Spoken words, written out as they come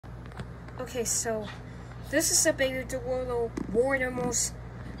Okay, so this is a Baby Dolittle War Animals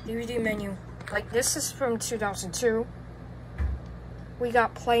DVD menu. Like, this is from 2002. We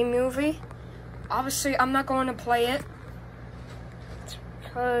got Play Movie. Obviously, I'm not going to play it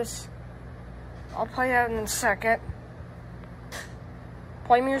because I'll play that in a second.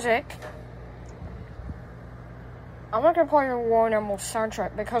 Play Music. I'm not going to play the War Animals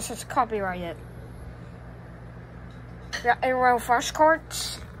soundtrack because it's copyrighted. We got Arrow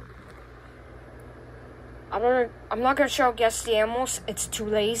flashcards. I'm not gonna show Guess the Animals. It's too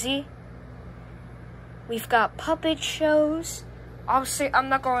lazy. We've got puppet shows. Obviously, I'm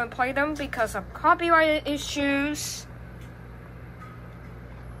not going to play them because of copyright issues.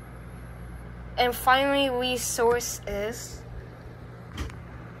 And finally, resources.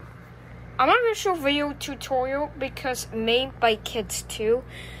 I'm not gonna show video tutorial because made by kids too.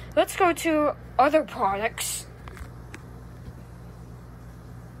 Let's go to other products.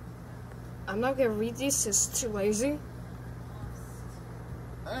 I'm not gonna read this, it's too lazy.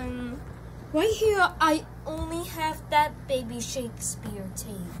 Right here, I only have that Baby Shakespeare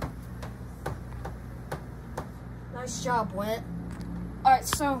tape. Nice job, Went. Alright,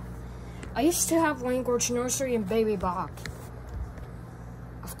 so, I used to have Language Nursery and Baby Bach.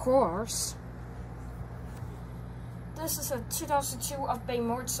 Of course. This is a 2002 of Baby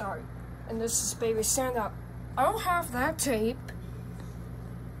Mozart. And this is Baby Stand Up. I don't have that tape.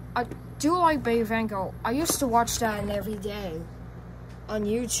 I do like Baby Van Gogh. I used to watch that every day on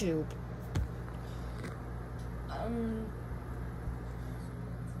YouTube.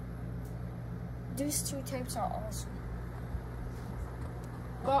 These two tapes are awesome.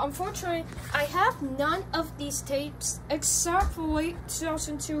 But unfortunately, I have none of these tapes except for late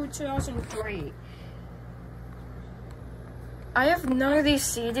 2002, 2003. I have none of these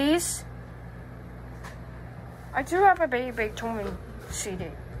CDs. I do have a Baby Beethoven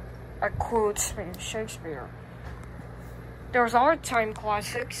CD. I quote Shakespeare. There's other time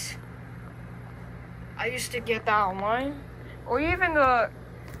classics. I used to get that online. Or even the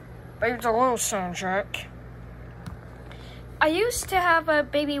Baby Dolittle soundtrack. I used to have a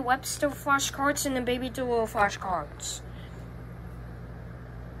Baby Webster flashcards and a Baby Dolittle flashcards.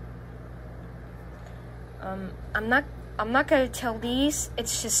 I'm not gonna tell these.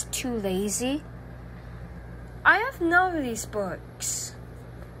 It's just too lazy. I have none of these books.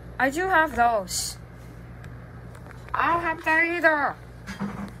 I do have those. I don't have that either.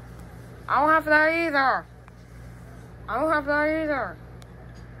 I don't have that either. I don't have that either.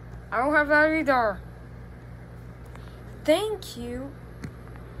 I don't have that either. Thank you.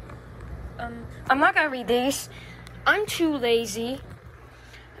 I'm not gonna read these. I'm too lazy.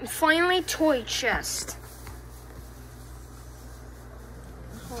 And finally, toy chest.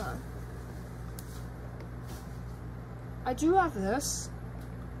 Hold on. I do have this.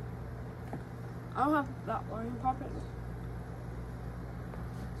 I don't have that one puppet.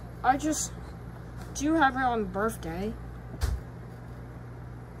 I just do have it on birthday.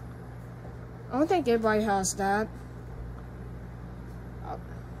 I don't think everybody has that.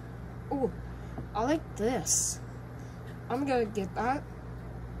 Oh, I like this. I'm gonna get that.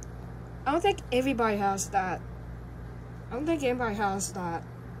 I don't think everybody has that. I don't think anybody has that.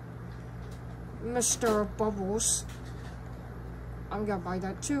 Mr. Bubbles. I'm gonna buy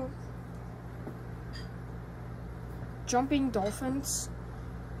that too. Jumping dolphins.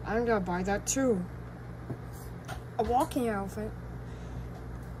 I'm gonna buy that too. A walking outfit.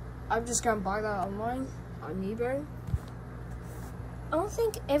 I'm just gonna buy that online on eBay. I don't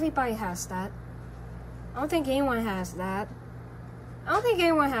think everybody has that. I don't think anyone has that. I don't think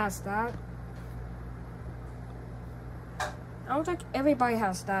anyone has that. I don't think everybody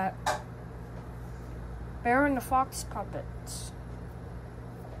has that. Bear and the Fox puppets.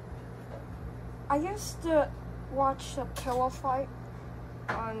 I used to watch the pillow fight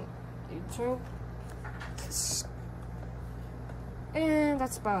on YouTube. And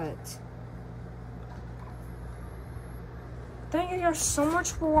that's about it. Thank you guys so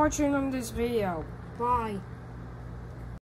much for watching on this video. Bye.